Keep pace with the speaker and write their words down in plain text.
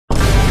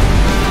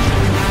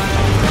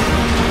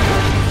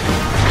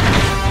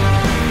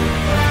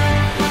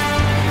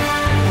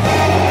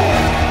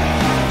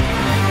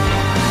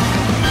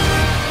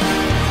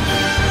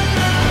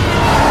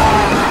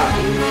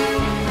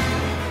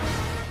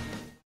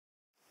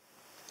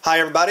Hi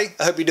everybody,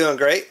 I hope you're doing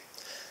great.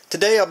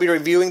 Today I'll be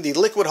reviewing the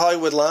Liquid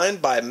Hollywood line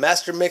by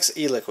MasterMix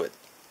E-Liquid.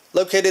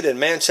 Located in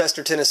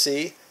Manchester,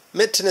 Tennessee,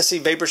 Mid-Tennessee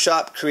Vapor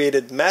Shop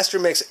created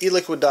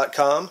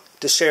MasterMixE-Liquid.com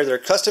to share their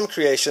custom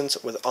creations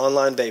with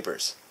online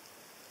vapors.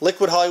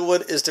 Liquid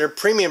Hollywood is their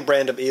premium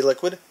brand of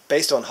e-liquid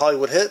based on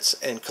Hollywood hits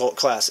and cult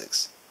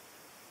classics.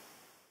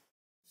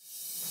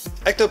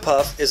 Ecto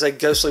Puft is a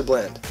ghostly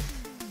blend,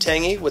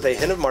 tangy with a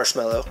hint of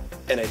marshmallow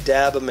and a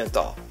dab of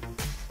menthol.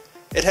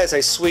 It has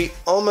a sweet,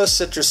 almost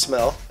citrus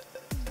smell.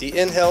 The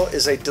inhale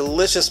is a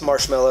delicious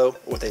marshmallow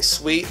with a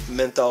sweet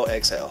menthol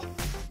exhale.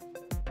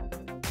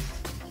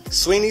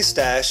 Sweeney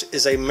Stash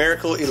is a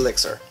miracle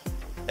elixir.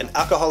 An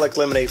alcoholic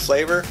lemonade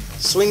flavor,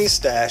 Sweeney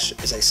Stash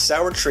is a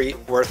sour treat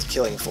worth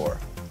killing for.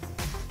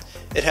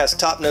 It has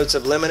top notes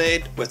of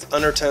lemonade with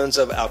undertones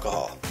of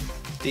alcohol.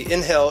 The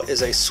inhale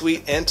is a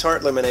sweet and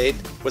tart lemonade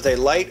with a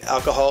light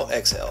alcohol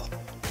exhale.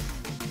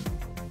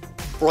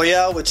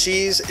 Royale With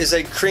Cheese is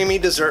a creamy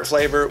dessert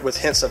flavor with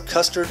hints of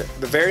custard,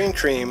 Bavarian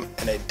cream,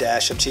 and a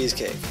dash of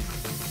cheesecake.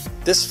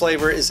 This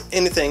flavor is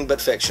anything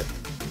but fiction.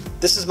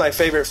 This is my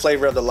favorite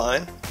flavor of the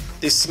line.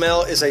 The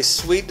smell is a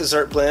sweet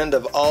dessert blend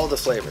of all the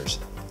flavors.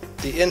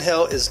 The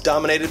inhale is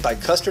dominated by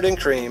custard and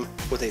cream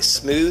with a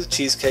smooth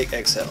cheesecake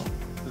exhale.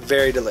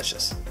 Very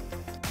delicious.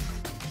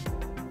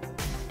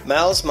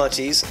 Mal's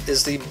Munchies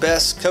is the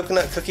best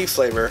coconut cookie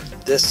flavor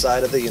this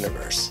side of the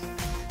universe.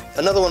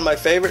 Another one of my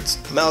favorites,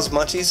 Mal's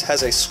Munchies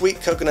has a sweet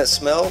coconut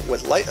smell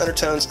with light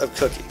undertones of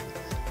cookie.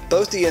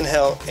 Both the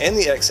inhale and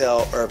the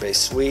exhale are of a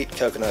sweet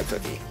coconut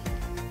cookie.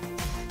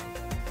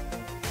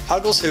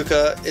 Hoggle's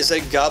Hookah is a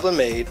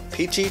goblin-made,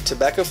 peachy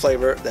tobacco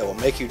flavor that will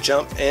make you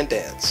jump and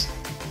dance.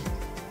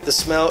 The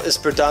smell is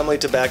predominantly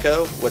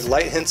tobacco with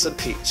light hints of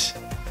peach.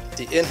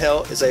 The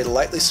inhale is a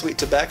lightly sweet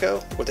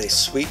tobacco with a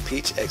sweet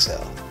peach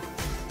exhale.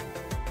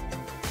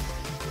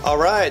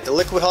 Alright, the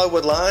Liquid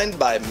Hollywood line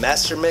by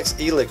MasterMix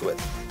E-Liquid.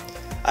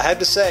 I have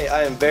to say,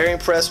 I am very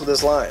impressed with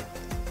this line.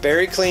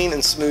 Very clean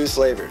and smooth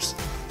flavors.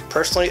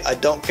 Personally, I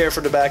don't care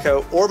for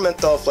tobacco or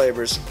menthol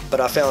flavors, but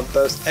I found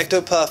both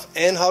Ecto Puft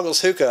and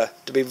Hoggle's Hookah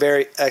to be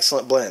very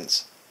excellent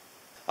blends.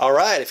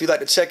 Alright, if you'd like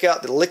to check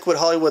out the Liquid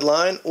Hollywood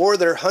line or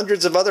their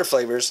hundreds of other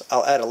flavors,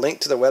 I'll add a link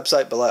to their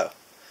website below.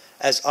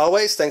 As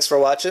always, thanks for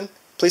watching.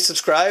 Please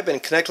subscribe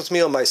and connect with me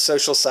on my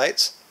social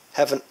sites.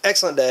 Have an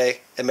excellent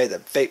day, and may the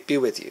vape be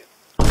with you.